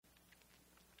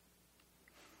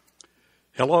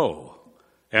Hello,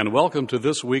 and welcome to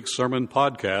this week's sermon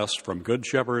podcast from Good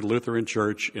Shepherd Lutheran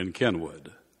Church in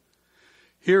Kenwood.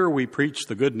 Here we preach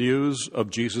the good news of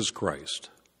Jesus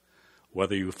Christ.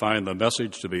 Whether you find the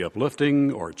message to be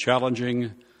uplifting or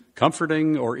challenging,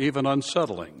 comforting or even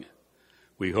unsettling,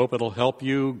 we hope it'll help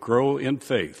you grow in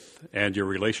faith and your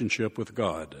relationship with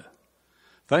God.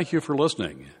 Thank you for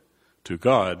listening. To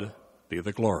God be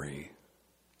the glory.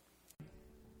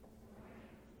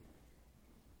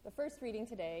 The first reading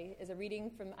today is a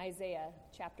reading from Isaiah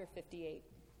chapter 58.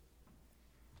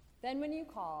 Then when you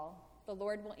call, the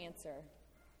Lord will answer.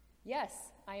 Yes,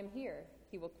 I am here,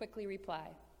 he will quickly reply.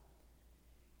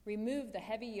 Remove the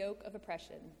heavy yoke of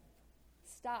oppression.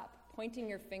 Stop pointing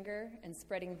your finger and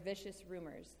spreading vicious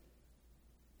rumors.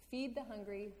 Feed the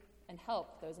hungry and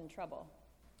help those in trouble.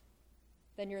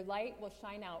 Then your light will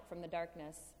shine out from the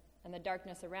darkness, and the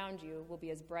darkness around you will be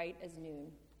as bright as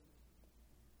noon.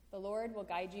 The Lord will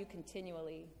guide you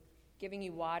continually, giving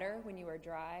you water when you are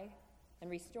dry and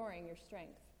restoring your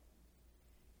strength.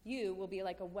 You will be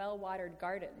like a well-watered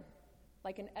garden,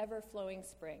 like an ever-flowing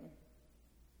spring.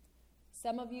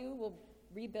 Some of you will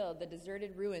rebuild the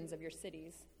deserted ruins of your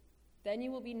cities. Then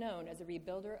you will be known as a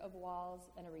rebuilder of walls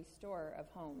and a restorer of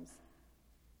homes.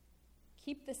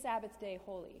 Keep the Sabbath day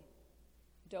holy.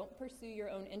 Don't pursue your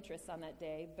own interests on that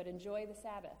day, but enjoy the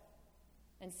Sabbath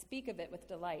and speak of it with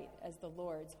delight as the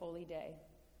Lord's holy day.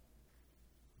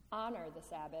 Honor the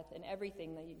Sabbath in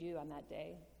everything that you do on that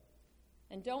day,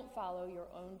 and don't follow your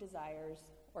own desires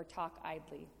or talk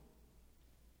idly.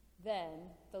 Then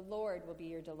the Lord will be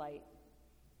your delight.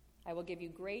 I will give you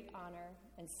great honor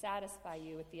and satisfy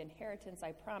you with the inheritance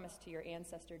I promised to your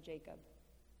ancestor Jacob.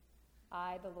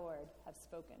 I, the Lord, have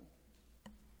spoken.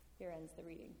 Here ends the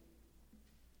reading.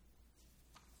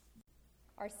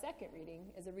 Our second reading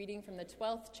is a reading from the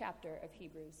 12th chapter of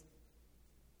Hebrews.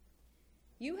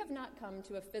 You have not come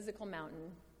to a physical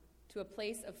mountain, to a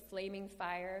place of flaming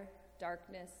fire,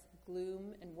 darkness,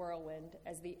 gloom, and whirlwind,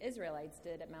 as the Israelites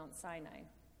did at Mount Sinai.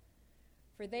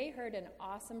 For they heard an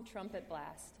awesome trumpet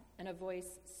blast and a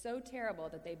voice so terrible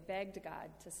that they begged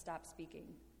God to stop speaking.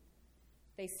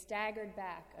 They staggered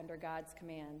back under God's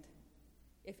command.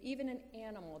 If even an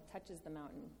animal touches the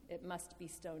mountain, it must be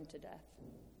stoned to death.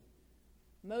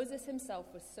 Moses himself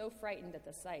was so frightened at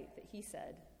the sight that he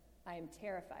said, I am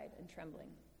terrified and trembling.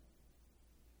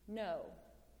 No,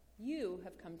 you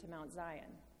have come to Mount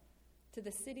Zion, to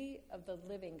the city of the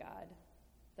living God,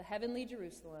 the heavenly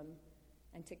Jerusalem,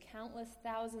 and to countless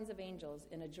thousands of angels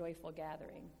in a joyful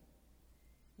gathering.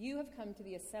 You have come to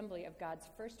the assembly of God's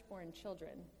firstborn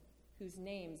children, whose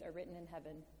names are written in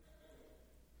heaven.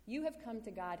 You have come to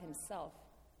God himself,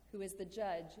 who is the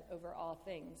judge over all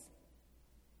things.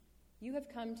 You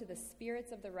have come to the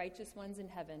spirits of the righteous ones in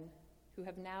heaven, who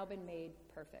have now been made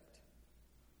perfect.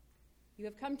 You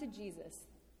have come to Jesus,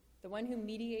 the one who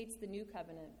mediates the new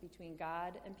covenant between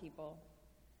God and people,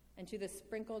 and to the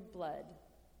sprinkled blood,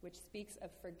 which speaks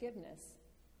of forgiveness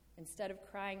instead of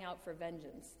crying out for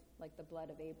vengeance like the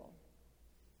blood of Abel.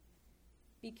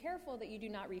 Be careful that you do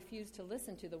not refuse to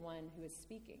listen to the one who is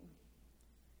speaking.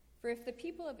 For if the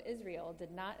people of Israel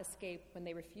did not escape when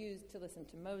they refused to listen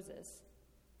to Moses,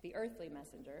 the earthly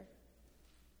messenger,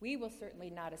 we will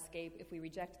certainly not escape if we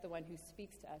reject the one who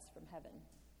speaks to us from heaven.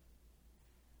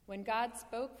 When God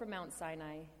spoke from Mount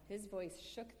Sinai, his voice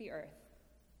shook the earth,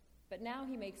 but now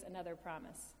he makes another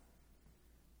promise.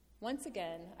 Once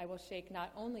again, I will shake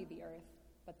not only the earth,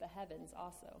 but the heavens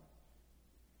also.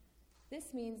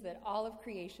 This means that all of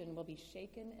creation will be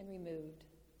shaken and removed,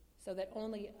 so that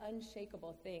only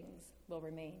unshakable things will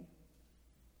remain.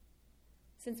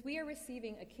 Since we are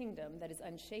receiving a kingdom that is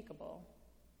unshakable,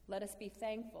 let us be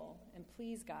thankful and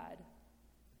please God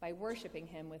by worshiping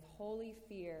him with holy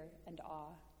fear and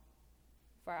awe.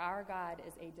 For our God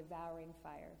is a devouring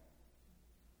fire.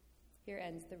 Here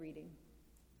ends the reading.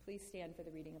 Please stand for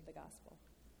the reading of the gospel.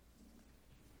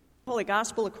 Holy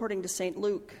Gospel according to St.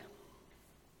 Luke.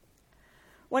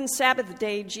 One Sabbath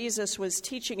day, Jesus was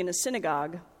teaching in a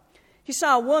synagogue. He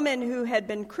saw a woman who had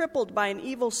been crippled by an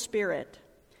evil spirit.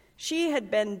 She had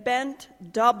been bent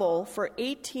double for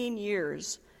 18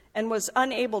 years and was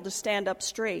unable to stand up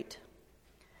straight.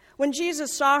 When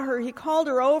Jesus saw her, he called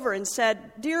her over and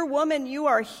said, "Dear woman, you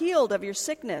are healed of your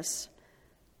sickness."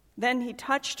 Then he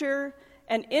touched her,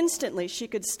 and instantly she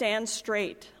could stand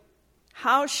straight.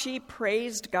 How she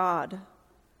praised God.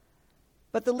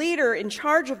 But the leader in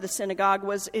charge of the synagogue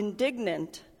was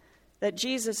indignant that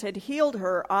Jesus had healed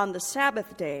her on the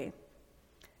Sabbath day.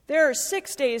 "There are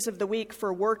 6 days of the week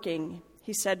for working,"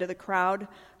 he said to the crowd.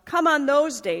 "Come on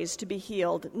those days to be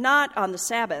healed, not on the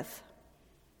Sabbath."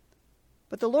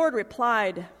 But the Lord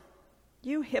replied,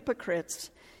 You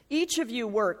hypocrites, each of you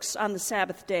works on the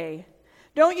Sabbath day.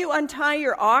 Don't you untie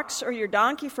your ox or your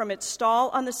donkey from its stall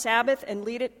on the Sabbath and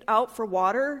lead it out for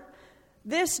water?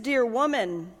 This dear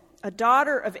woman, a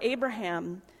daughter of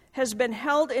Abraham, has been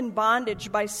held in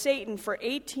bondage by Satan for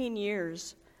 18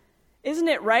 years. Isn't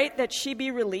it right that she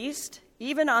be released,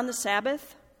 even on the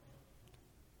Sabbath?"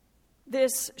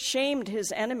 This shamed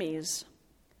his enemies,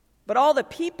 but all the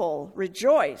people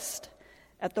rejoiced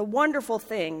at the wonderful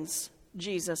things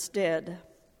Jesus did.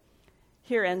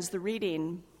 Here ends the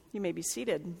reading. You may be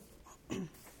seated.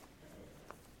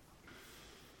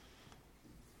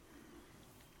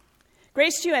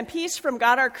 Grace to you and peace from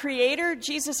God our Creator,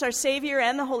 Jesus our Savior,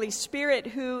 and the Holy Spirit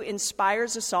who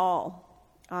inspires us all.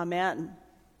 Amen.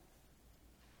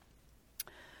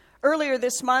 Earlier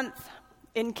this month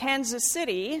in Kansas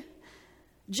City,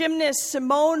 gymnast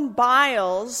Simone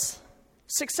Biles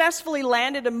successfully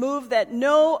landed a move that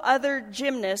no other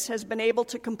gymnast has been able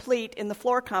to complete in the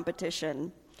floor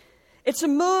competition. It's a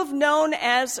move known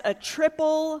as a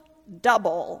triple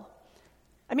double.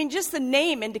 I mean, just the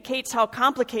name indicates how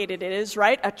complicated it is,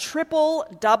 right? A triple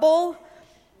double.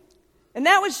 And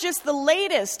that was just the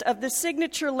latest of the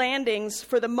signature landings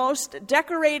for the most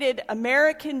decorated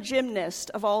American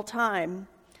gymnast of all time.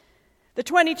 The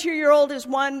 22-year-old has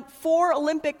won 4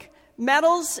 Olympic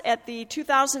medals at the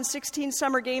 2016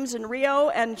 Summer Games in Rio,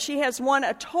 and she has won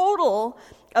a total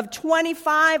of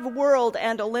 25 world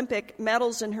and Olympic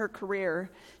medals in her career.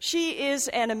 She is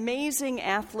an amazing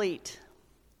athlete.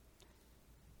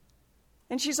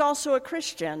 And she's also a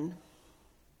Christian.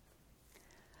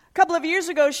 A couple of years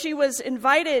ago, she was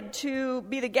invited to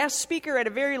be the guest speaker at a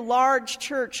very large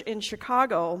church in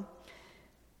Chicago.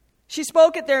 She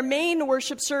spoke at their main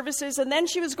worship services, and then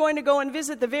she was going to go and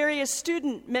visit the various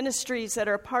student ministries that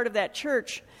are part of that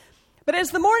church. But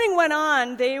as the morning went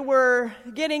on, they were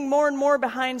getting more and more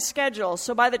behind schedule.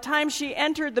 So by the time she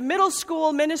entered the middle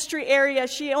school ministry area,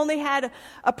 she only had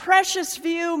a precious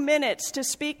few minutes to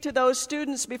speak to those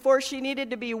students before she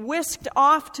needed to be whisked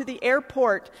off to the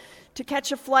airport to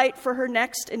catch a flight for her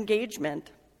next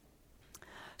engagement.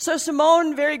 So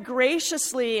Simone very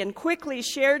graciously and quickly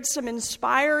shared some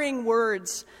inspiring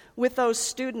words with those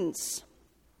students.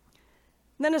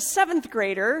 And then a 7th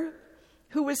grader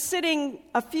who was sitting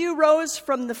a few rows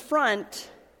from the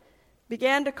front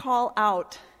began to call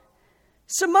out,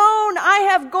 "Simone, I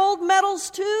have gold medals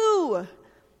too.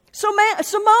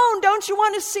 Simone, don't you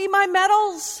want to see my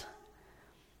medals?"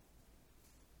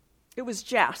 It was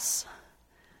Jess,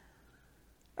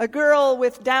 a girl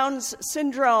with Down's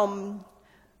syndrome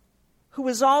who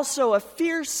was also a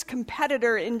fierce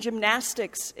competitor in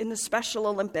gymnastics in the Special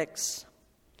Olympics.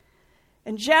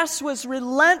 And Jess was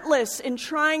relentless in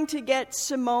trying to get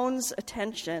Simone's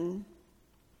attention.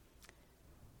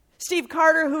 Steve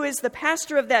Carter, who is the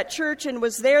pastor of that church and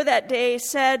was there that day,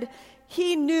 said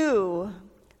he knew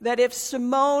that if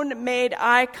Simone made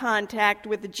eye contact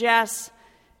with Jess,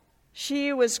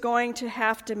 she was going to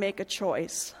have to make a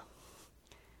choice.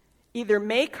 Either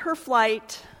make her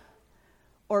flight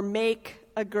or make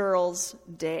a girl's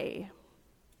day.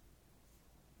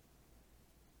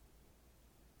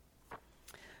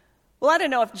 Well, I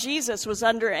don't know if Jesus was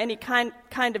under any kind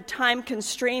of time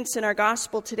constraints in our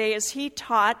gospel today as he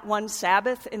taught one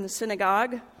Sabbath in the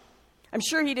synagogue. I'm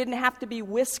sure he didn't have to be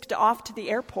whisked off to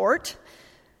the airport.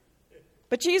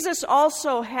 But Jesus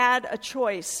also had a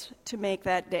choice to make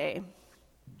that day.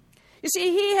 You see,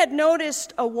 he had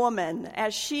noticed a woman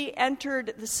as she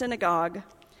entered the synagogue.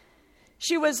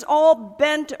 She was all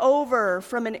bent over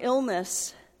from an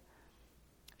illness.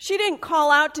 She didn't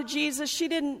call out to Jesus. She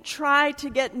didn't try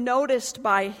to get noticed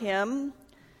by him.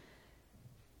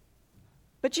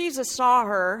 But Jesus saw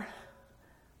her,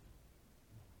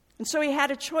 and so he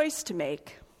had a choice to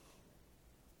make.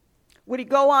 Would he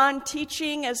go on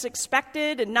teaching as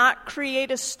expected and not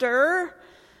create a stir?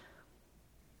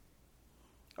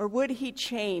 Or would he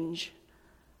change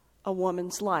a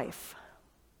woman's life?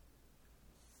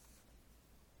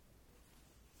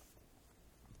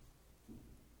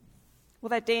 Well,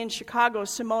 that day in Chicago,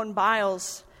 Simone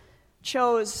Biles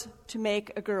chose to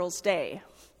make a girl's day.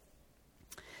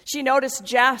 She noticed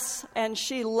Jess, and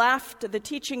she left the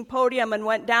teaching podium and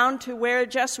went down to where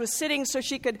Jess was sitting so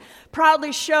she could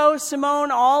proudly show Simone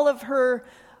all of her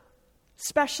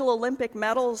Special Olympic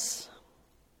medals.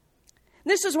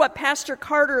 This is what Pastor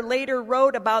Carter later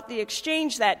wrote about the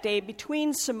exchange that day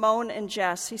between Simone and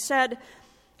Jess. He said,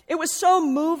 "It was so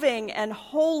moving and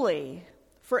holy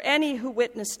for any who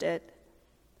witnessed it.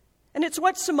 And it's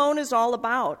what Simone is all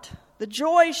about. The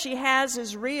joy she has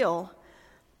is real.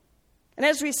 And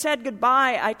as we said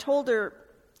goodbye, I told her,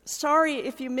 'Sorry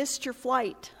if you missed your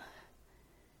flight.'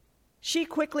 She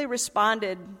quickly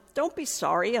responded, "Don't be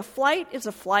sorry. A flight is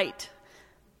a flight."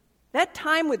 That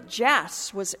time with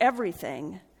Jess was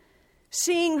everything.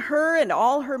 Seeing her and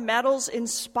all her medals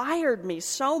inspired me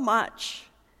so much.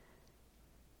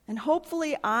 And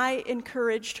hopefully I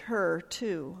encouraged her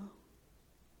too.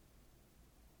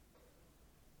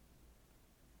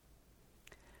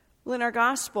 Well, in our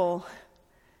gospel,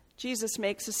 Jesus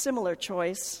makes a similar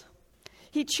choice.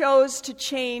 He chose to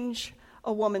change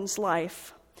a woman's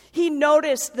life. He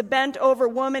noticed the bent-over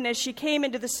woman as she came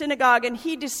into the synagogue, and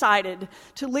he decided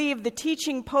to leave the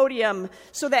teaching podium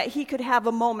so that he could have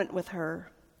a moment with her.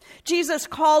 Jesus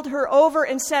called her over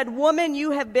and said, "Woman,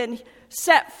 you have been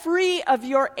set free of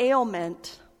your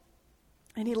ailment."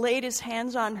 And he laid his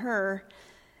hands on her,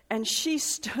 and she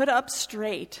stood up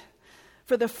straight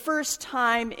for the first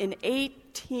time in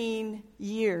 18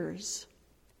 years,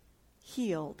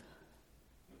 healed.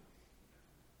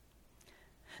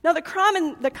 Now, the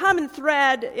common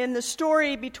thread in the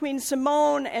story between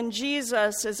Simone and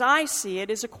Jesus, as I see it,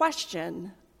 is a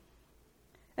question.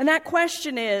 And that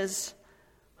question is,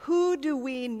 who do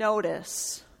we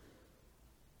notice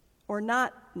or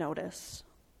not notice?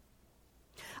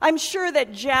 I'm sure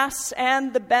that Jess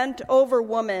and the bent-over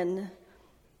woman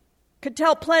could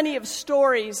tell plenty of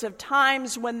stories of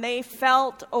times when they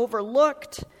felt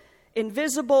overlooked,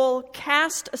 invisible,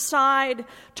 cast aside,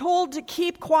 told to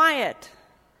keep quiet,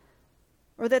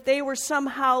 or that they were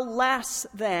somehow less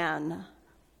than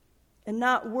and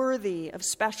not worthy of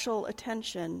special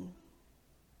attention.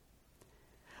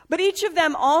 But each of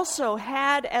them also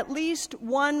had at least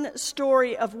one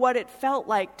story of what it felt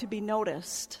like to be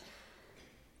noticed,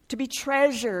 to be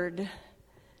treasured,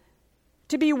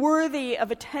 to be worthy of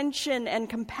attention and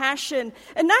compassion,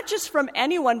 and not just from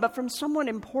anyone, but from someone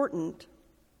important.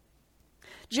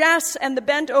 Jess and the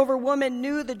bent-over woman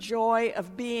knew the joy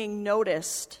of being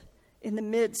noticed in the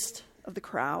midst of the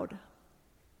crowd.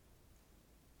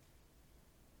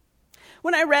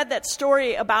 When I read that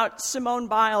story about Simone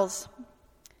Biles,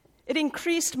 it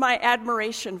increased my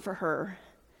admiration for her.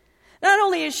 Not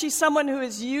only is she someone who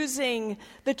is using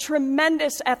the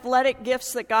tremendous athletic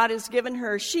gifts that God has given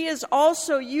her, she is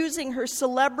also using her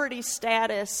celebrity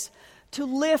status to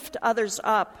lift others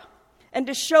up and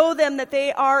to show them that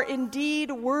they are indeed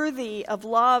worthy of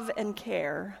love and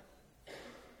care.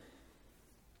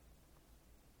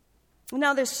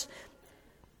 Now, this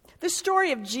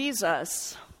story of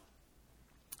Jesus,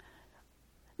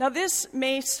 now this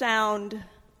may sound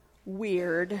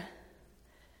weird,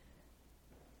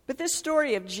 but this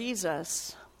story of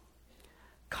Jesus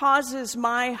causes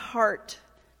my heart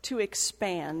to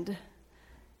expand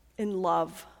in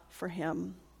love for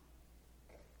him.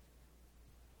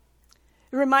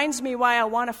 It reminds me why I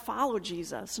want to follow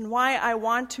Jesus and why I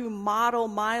want to model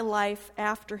my life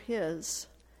after his.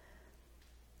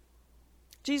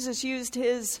 Jesus used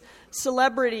his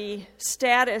celebrity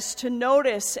status to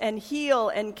notice and heal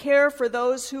and care for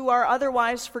those who are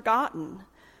otherwise forgotten.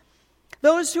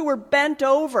 Those who were bent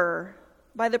over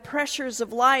by the pressures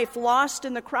of life, lost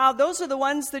in the crowd, those are the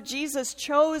ones that Jesus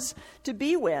chose to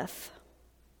be with.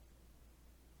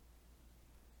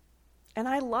 And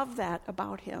I love that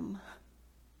about him.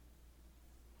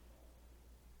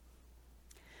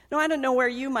 Now, I don't know where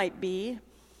you might be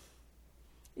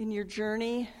in your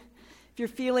journey. If you're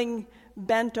feeling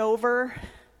bent over,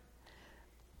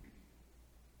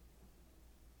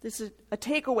 this is a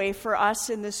takeaway for us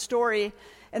in this story,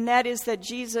 and that is that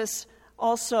Jesus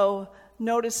also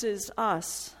notices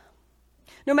us.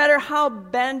 No matter how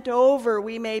bent over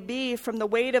we may be from the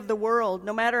weight of the world,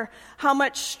 no matter how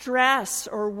much stress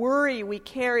or worry we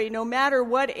carry, no matter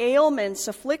what ailments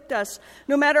afflict us,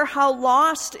 no matter how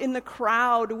lost in the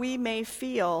crowd we may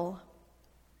feel,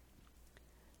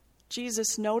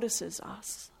 Jesus notices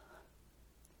us.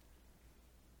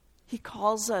 He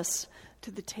calls us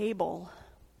to the table.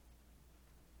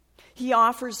 He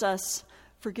offers us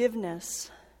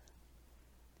forgiveness.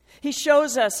 He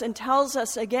shows us and tells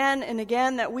us again and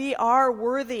again that we are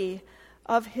worthy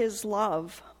of his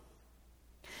love.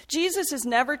 Jesus is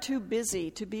never too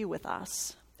busy to be with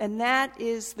us, and that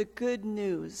is the good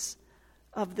news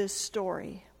of this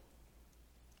story.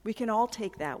 We can all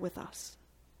take that with us.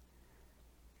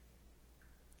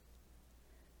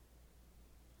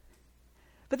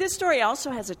 But this story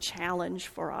also has a challenge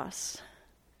for us,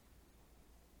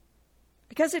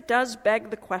 because it does beg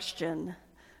the question,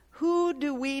 who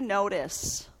do we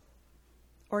notice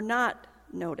or not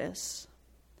notice?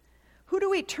 Who do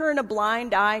we turn a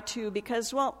blind eye to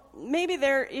because, well, maybe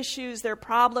their issues, their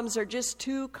problems are just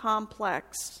too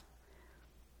complex?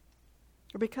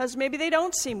 Or because maybe they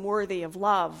don't seem worthy of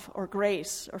love or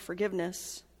grace or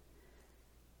forgiveness?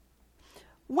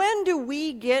 When do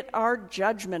we get our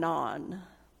judgment on?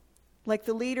 Like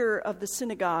the leader of the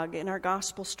synagogue in our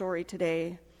gospel story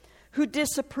today, who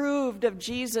disapproved of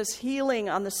Jesus healing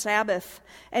on the Sabbath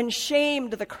and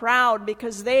shamed the crowd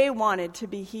because they wanted to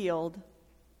be healed.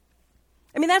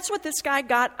 I mean, that's what this guy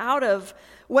got out of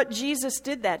what Jesus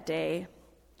did that day.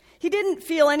 He didn't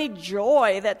feel any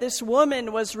joy that this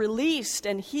woman was released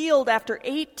and healed after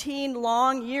 18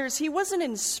 long years. He wasn't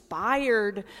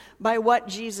inspired by what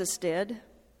Jesus did.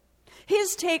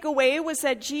 His takeaway was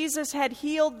that Jesus had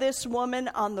healed this woman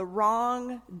on the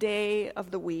wrong day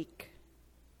of the week.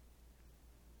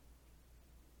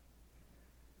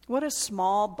 What a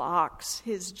small box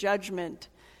his judgment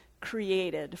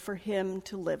created for him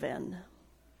to live in.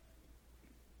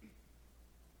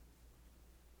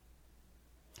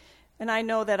 And I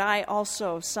know that I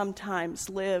also sometimes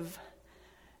live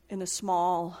in a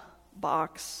small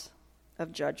box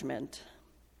of judgment.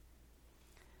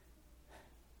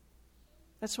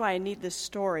 That's why I need this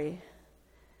story.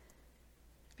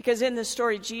 Because in this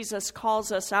story, Jesus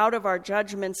calls us out of our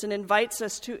judgments and invites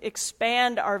us to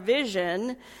expand our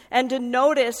vision and to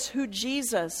notice who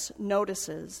Jesus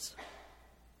notices.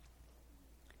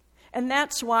 And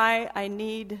that's why I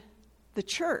need the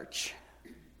church.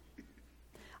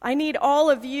 I need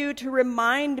all of you to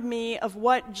remind me of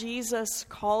what Jesus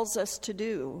calls us to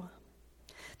do.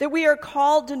 That we are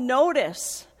called to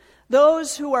notice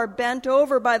those who are bent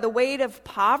over by the weight of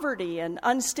poverty and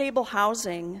unstable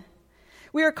housing.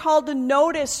 We are called to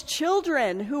notice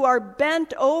children who are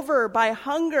bent over by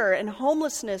hunger and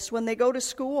homelessness when they go to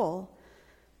school.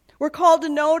 We're called to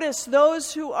notice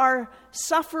those who are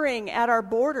suffering at our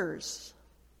borders,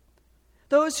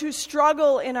 those who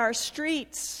struggle in our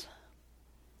streets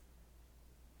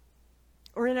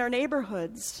or in our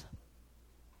neighborhoods,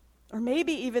 or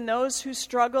maybe even those who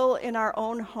struggle in our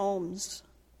own homes.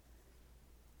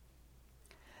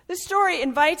 This story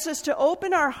invites us to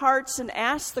open our hearts and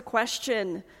ask the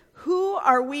question, who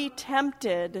are we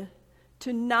tempted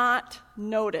to not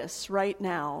notice right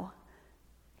now?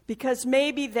 Because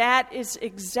maybe that is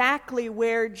exactly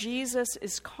where Jesus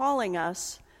is calling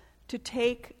us to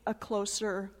take a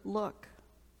closer look.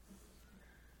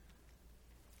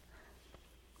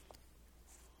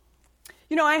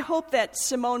 You know, I hope that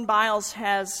Simone Biles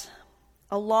has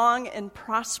a long and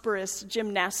prosperous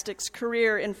gymnastics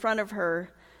career in front of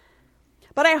her.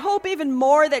 But I hope even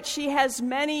more that she has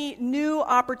many new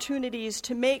opportunities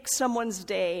to make someone's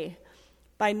day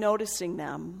by noticing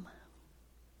them.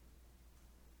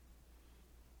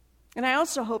 And I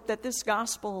also hope that this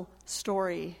gospel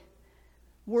story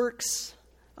works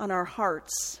on our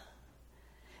hearts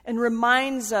and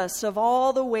reminds us of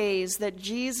all the ways that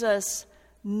Jesus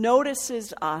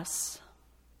notices us,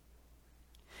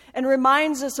 and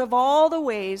reminds us of all the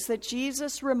ways that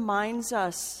Jesus reminds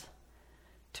us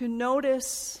to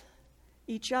notice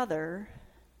each other,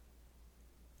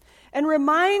 and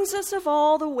reminds us of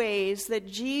all the ways that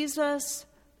Jesus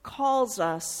calls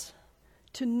us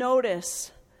to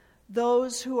notice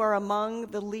those who are among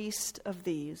the least of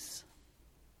these.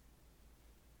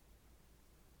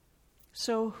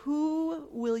 So who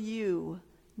will you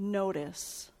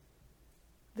notice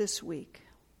this week?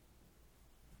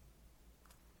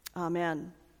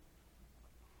 Amen.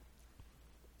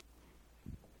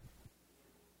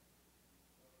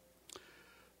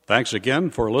 Thanks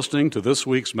again for listening to this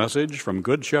week's message from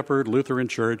Good Shepherd Lutheran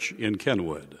Church in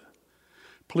Kenwood.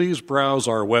 Please browse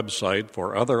our website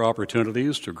for other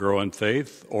opportunities to grow in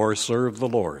faith or serve the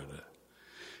Lord.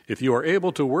 If you are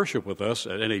able to worship with us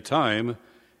at any time,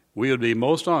 we would be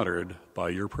most honored by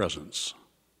your presence.